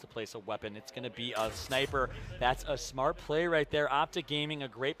a chance to place a weapon. It's going to be a sniper. That's a smart play right there. Optic Gaming, a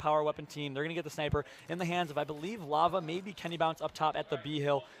great power weapon team. They're going to get the sniper in the hands of, I believe, Lava, maybe Kenny Bounce up top at the B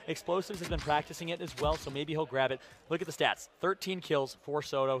hill. Explosives has been practicing it as well, so maybe he'll grab it. Look at the stats. 13 kills for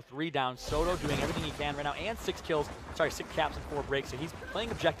Soto, 3 down. Soto doing everything he can right now, and 6 kills. Sorry, 6 caps and 4 breaks. So he's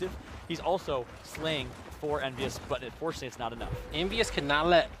playing objective. He's also slaying for Envious, but unfortunately it's not enough. Envious cannot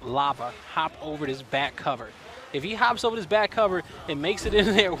let Lava hop over this back cover. If he hops over this back cover and makes it in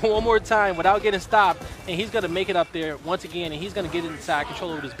there one more time without getting stopped, and he's going to make it up there once again, and he's going to get inside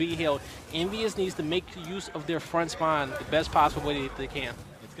control over this B hill, Envious needs to make use of their front spawn the best possible way they can.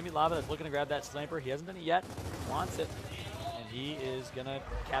 It's going to be Lava that's looking to grab that sniper. He hasn't done it yet. Wants it. And he is going to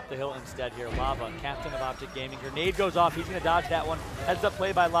cap the hill instead here. Lava, captain of Optic Gaming. Grenade goes off. He's going to dodge that one. Heads up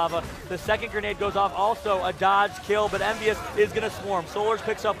play by Lava. The second grenade goes off. Also a dodge kill, but Envious is going to swarm. Solars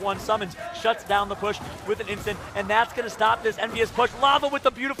picks up one. Summons, shuts down the push with an instant, and that's going to stop this Envious push. Lava with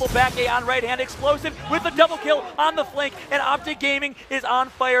the beautiful back A on right hand. Explosive with the double kill on the flank, and Optic Gaming is on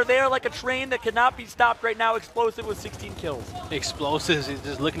fire. They are like a train that cannot be stopped right now. Explosive with 16 kills. Explosives is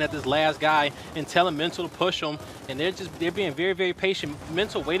just looking at this last guy and telling Mental to push him, and they're being very, very patient.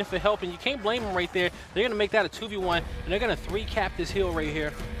 Mental waiting for help, and you can't blame them right there. They're going to make that a 2v1, and they're going to 3-cap this hill right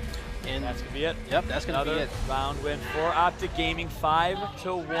here. And that's going to be it. Yep, that's going to be it. Round win for Optic Gaming,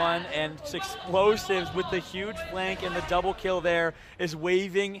 5-1, and Explosives with the huge flank and the double kill there is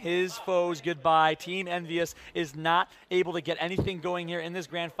waving his foes goodbye. Team Envious is not able to get anything going here in this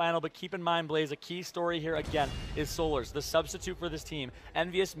grand final, but keep in mind, Blaze, a key story here again is Solars, the substitute for this team.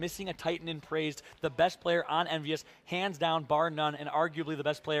 Envious missing a Titan in Praised, the best player on Envious, hands down, bar none, and arguably the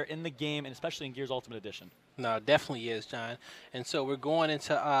best player in the game, and especially in Gears Ultimate Edition. No, it definitely is, John. And so we're going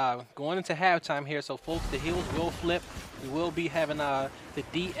into halftime here. So, folks, the hills will flip. We will be having the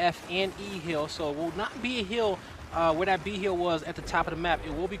D, F, and E hill. So it will not be a hill where that B hill was at the top of the map.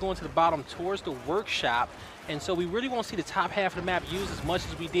 It will be going to the bottom towards the workshop. And so we really won't see the top half of the map used as much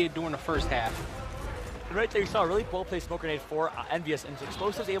as we did during the first half. And right there, you saw a really well-placed smoke grenade for Envious, and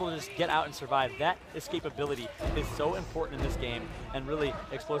Explosives able to just get out and survive. That escapability is so important in this game, and really,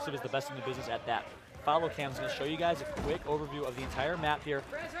 Explosive is the best in the business at that. Follow Cam is going to show you guys a quick overview of the entire map here.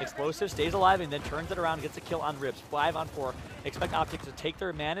 Explosive stays alive and then turns it around, gets a kill on Ribs. 5-on-4. Expect Optic to take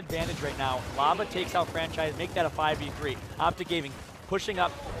their man advantage right now. Lava takes out Franchise, make that a 5v3. Optic Gaming pushing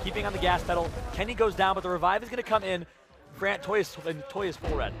up, keeping on the gas pedal. Kenny goes down, but the revive is going to come in. Toy is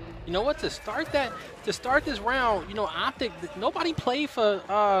full red. You know what? To start this round, you know, Optic, nobody played for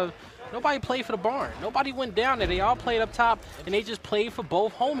the barn. Nobody went down there. They all played up top, and they just played for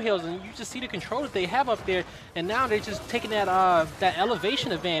both home hills. And you just see the control that they have up there. And now they're just taking that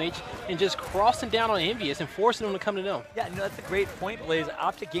elevation advantage and just crossing down on Envious and forcing them to come to them. Yeah, no, that's a great point, Blaze.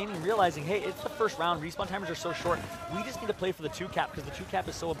 Optic Gaming realizing, hey, it's the first round. Respawn timers are so short. We just need to play for the 2-cap because the 2-cap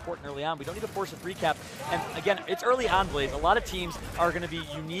is so important early on. We don't need to force a 3-cap. And again, it's early on, Blaze. A lot of teams are going to be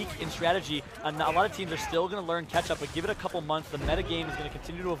unique in strategy, and a lot of teams are still going to learn catch up. But give it a couple months. The meta game is going to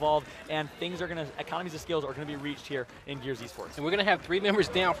continue to evolve, and economies of skills are going to be reached here in Gears Esports. And we're going to have 3 members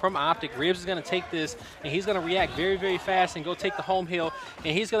down from Optic. Ribs is going to take this, and he's going to react very, very fast and go take the home hill.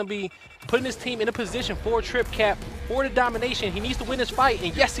 And he's going to be putting his team in a position for a trip cap, for the domination. He needs to win this fight,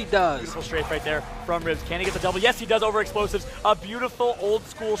 and yes, he does. Beautiful strafe right there from Ribs. Can he get the double? Yes, he does over Explosives. A beautiful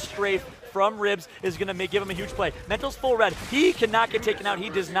old-school strafe from Ribs is going to give him a huge play. Mental's full red. He cannot get taken out. He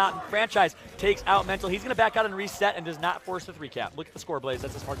does not. Franchise takes out Mental. He's going to back out and reset and does not force the 3-cap. Look at the score, Blaze.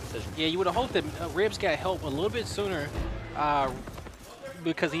 That's a smart decision. Yeah, you would have hoped that Ribs got help a little bit sooner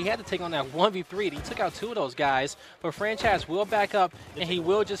because he had to take on that 1v3. He took out 2 of those guys, but Franchise will back up, and he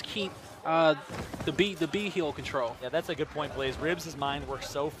will just keep the B heel control. Yeah, that's a good point, Blaze. Ribs' mind works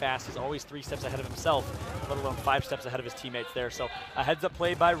so fast. He's always 3 steps ahead of himself, let alone 5 steps ahead of his teammates there. So a heads-up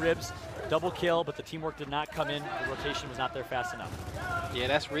play by Ribs. Double kill, but the teamwork did not come in. The rotation was not there fast enough. Yeah,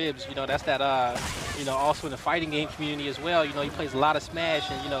 that's Ribs. You know, that's that, you know, also in the fighting game community as well. You know, he plays a lot of Smash,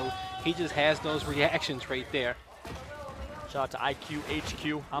 and, you know, he just has those reactions right there. Shout out to IQ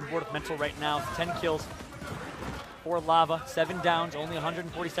HQ. On board with Mental right now. 10 kills. 4 Lava, 7 downs, only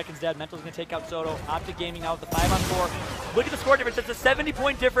 140 seconds dead. Mental's going to take out Soto. Optic Gaming now with the 5-on-4. Look at the score difference. It's a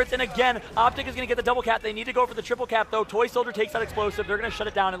 70-point difference. And again, Optic is going to get the double cap. They need to go for the triple cap, though. Toy Soldier takes out Explosive. They're going to shut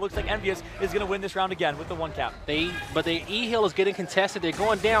it down. It looks like Envious is going to win this round again with the 1-cap. But the E-Hill is getting contested. They're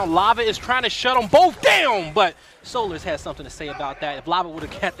going down. Lava is trying to shut them both down. But Solars has something to say about that. If Lava would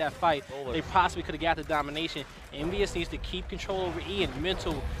have got that fight, they possibly could have got the domination. Envious needs to keep control over E, and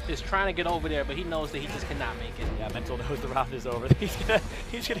Mental is trying to get over there, but he knows that he just cannot make it. Yeah, Mental knows the round is over. He's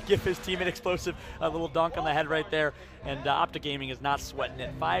gonna give his team an Explosive a little dunk on the head right there, and Optic Gaming is not sweating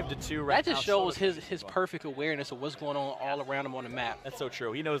it. 5-2 right now. That just shows his perfect awareness of what's going on all around him on the map. That's so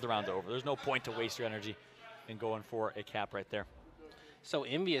true. He knows the round's over. There's no point to waste your energy in going for a cap right there. So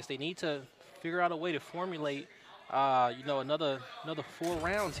Envious, they need to figure out a way to formulate you know, another 4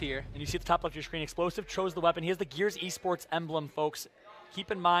 rounds here. And you see at the top left of your screen, Explosive chose the weapon. He has the Gears Esports emblem, folks.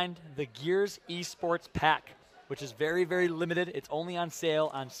 Keep in mind the Gears Esports pack, which is very, very limited. It's only on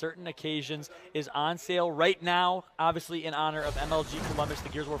sale on certain occasions, is on sale right now, obviously in honor of MLG Columbus, the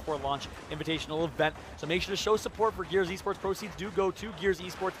Gears of War 4 launch invitational event. So make sure to show support for Gears Esports. Proceeds do go to Gears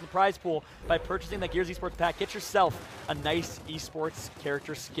Esports in the prize pool by purchasing that Gears Esports pack. Get yourself a nice esports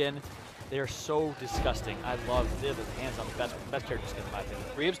character skin. They are so disgusting. I love they have the hands on the best character skin in my opinion.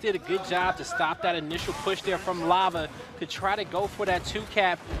 Ribs did a good job to stop that initial push there from Lava to try to go for that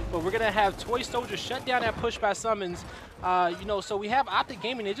 2-cap, but we're going to have Toy Soldier shut down that push by Summons. You know, so we have Optic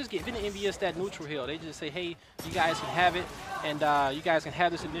Gaming. They just giving Envious that neutral heal. They just say, hey, you guys can have it, and you guys can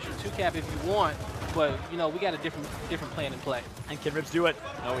have this initial 2-cap if you want, but, you know, we got a different plan in play. And can Ribs do it?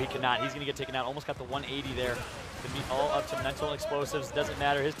 No, he cannot. He's going to get taken out. Almost got the 180 there. To be all up to mental explosives. Doesn't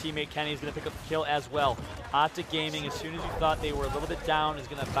matter. His teammate Kenny is going to pick up the kill as well. Optic Gaming, as soon as you thought they were a little bit down, is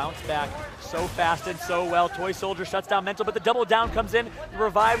going to bounce back so fast and so well. Toy Soldier shuts down mental, but the double down comes in. The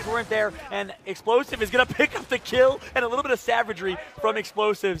revives weren't there, and Explosive is going to pick up the kill, and a little bit of savagery from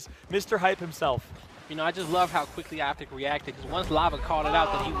Explosives. Mr. Hype himself. You know, I just love how quickly Optic reacted, because once Lava called it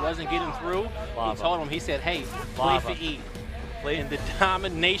out that he wasn't getting through, he told him, he said, hey, play for E. And the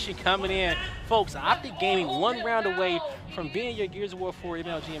domination coming in. Folks, Optic Gaming 1 round away from being your Gears of War 4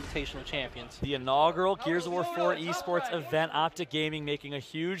 MLG Invitational champions. The inaugural Gears of War 4 esports event, Optic Gaming making a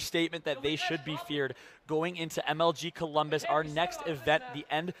huge statement that they should be feared. Going into MLG Columbus, our next event, the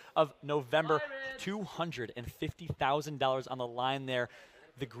end of November, $250,000 on the line there.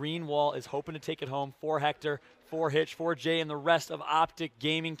 The Green Wall is hoping to take it home for Hector, for Hitch, for Jay, and the rest of Optic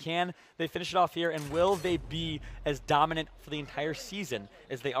Gaming. Can they finish it off here, and will they be as dominant for the entire season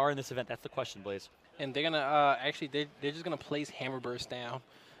as they are in this event? That's the question, Blaze. And they're going to, actually, they're just going to place Hammer Burst down.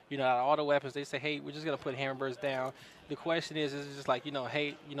 You know, out of all the weapons, they say, hey, we're just going to put Hammer Burst down. The question is just like, you know,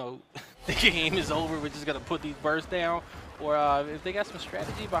 hey, you know, the game is over, we're just going to put these bursts down. Or if they got some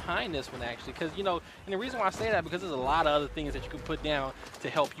strategy behind this one, actually. Because, you know, and the reason why I say that, because there's a lot of other things that you can put down to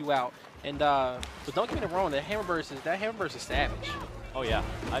help you out. And but don't get me wrong, that Hammer Burst is savage. Oh yeah,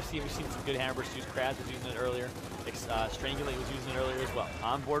 we've seen some good Hammer Burst use. Kraz was using it earlier. Strangulate was using it earlier as well.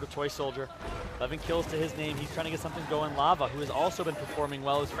 On board with Toy Soldier. 11 kills to his name. He's trying to get something going. Lava, who has also been performing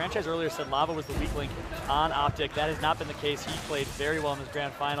well. His franchise earlier said Lava was the weak link on Optic. That has not been the case. He played very well in his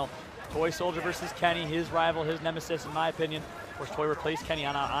grand final. Toy Soldier versus Kenny, his rival, his nemesis, in my opinion. Of course, Toy replaced Kenny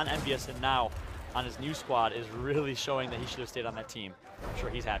on Envious, and now on his new squad is really showing that he should have stayed on that team. I'm sure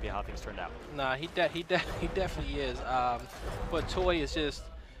he's happy how things turned out. Nah, he definitely is. But Toy is just,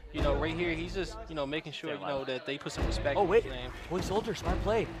 you know, right here, he's just, you know, making sure, you know, that they put some respect on his name. Toy Soldier, smart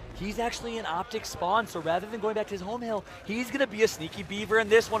play. He's actually an Optic spawn, so rather than going back to his home hill, he's going to be a sneaky beaver in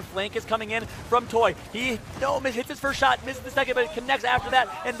this one. Flank is coming in from Toy. He hits his first shot, misses the second, but it connects after that,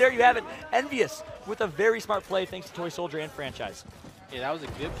 and there you have it. Envious with a very smart play thanks to Toy Soldier and Franchise. Yeah, that was a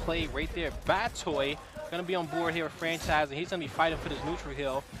good play right there by Toy. Going to be on board here with Franchise, and he's going to be fighting for this neutral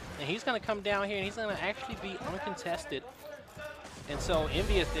hill. And he's going to come down here, and he's going to actually be uncontested. And so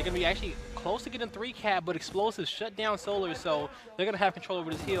Envious, they're going to be actually close to getting 3-cap, but Explosive shut down Solar, so they're going to have control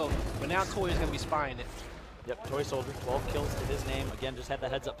over this hill. But now Toy is going to be spying it. Yep, Toy Soldier, 12 kills to his name. Again, just had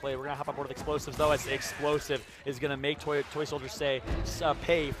that heads-up play. We're going to hop on board with Explosives, though, as Explosive is going to make Toy Soldier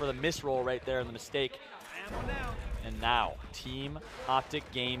pay for the misroll right there and the mistake. And now, Team Optic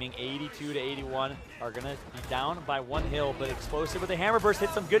Gaming, 82-81, are going to be down by 1 hill, but Explosive with a Hammer Burst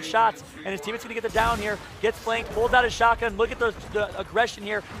hits some good shots, and his teammate's going to get the down here, gets flanked, pulls out his shotgun. Look at the aggression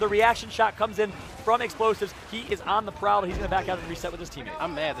here. The reaction shot comes in from Explosives. He is on the prowl. He's going to back out and reset with his teammate.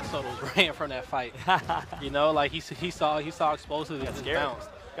 I'm mad that Soto's ran from that fight. You know, like he saw Explosives and just bounced.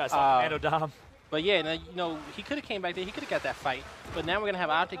 Got some commando dom. But yeah, now, you know, he could have came back there. He could have got that fight. But now we're going to have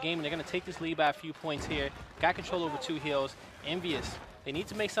Optic Gaming. They're going to take this lead by a few points here. Got control over 2 hills. Envious. They need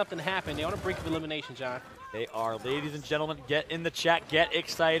to make something happen. They're on the brink of elimination, John. They are. Ladies and gentlemen, get in the chat. Get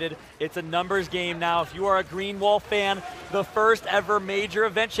excited. It's a numbers game now. If you are a Green Wall fan, the first ever major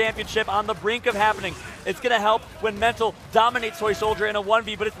event championship on the brink of happening. It's going to help when Mental dominates Toy Soldier in a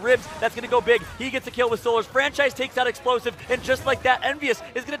 1v, but it's Ribs that's going to go big. He gets a kill with Solars. Franchise takes out Explosive, and just like that, Envious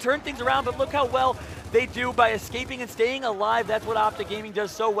is going to turn things around, but look how well they do by escaping and staying alive. That's what Optic Gaming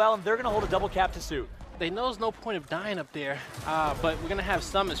does so well, and they're going to hold a double cap to suit. They know there's no point of dying up there, but we're going to have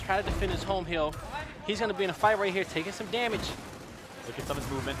Summons try to defend his home hill. He's going to be in a fight right here, taking some damage. Look at Summons'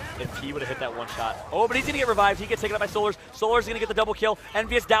 movement. If he would have hit that one shot. Oh, but he's going to get revived. He gets taken up by Solars. Solars going to get the double kill.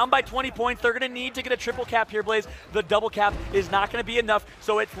 Envious down by 20 points. They're going to need to get a triple cap here, Blaze. The double cap is not going to be enough,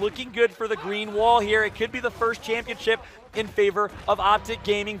 so it's looking good for the Green Wall here. It could be the first championship in favor of Optic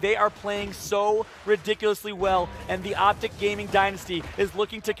Gaming. They are playing so ridiculously well, and the Optic Gaming dynasty is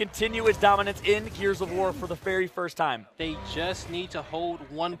looking to continue its dominance in Gears of War for the very first time. They just need to hold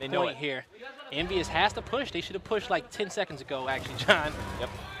 1 point here. Envious has to push. They should have pushed like 10 seconds ago, actually, John. Yep.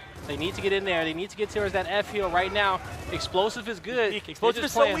 They need to get in there. They need to get towards that F hill right now. Explosive is good. Explosive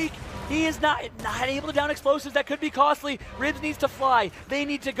is so weak. He is not able to down explosives. That could be costly. Ribs needs to fly. They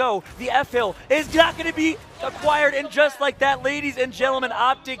need to go. The F hill is not going to be acquired. And just like that, ladies and gentlemen,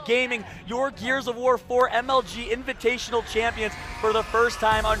 Optic Gaming, your Gears of War 4 MLG Invitational champions for the first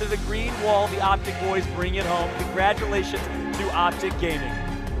time under the green wall. The Optic boys bring it home. Congratulations to Optic Gaming.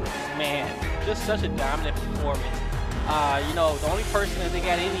 Man, just such a dominant performance. You know, the only person that they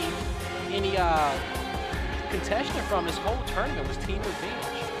got any contention from this whole tournament was Team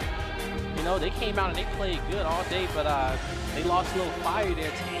Revenge. You know, they came out and they played good all day, but they lost a little fire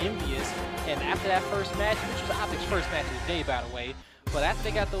there to Envious. And after that first match, which was Optic's first match of the day, by the way, but after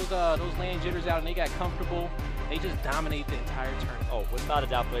they got those land jitters out and they got comfortable, they just dominated the entire tournament. Oh, without a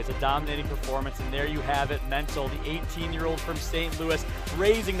doubt, Blaze, a dominating performance, and there you have it, Mental, the 18-year-old from St. Louis,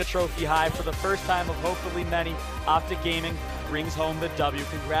 raising the trophy high for the first time of hopefully many. Optic Gaming brings home the W.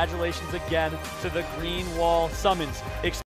 Congratulations again to the Green Wall Summons.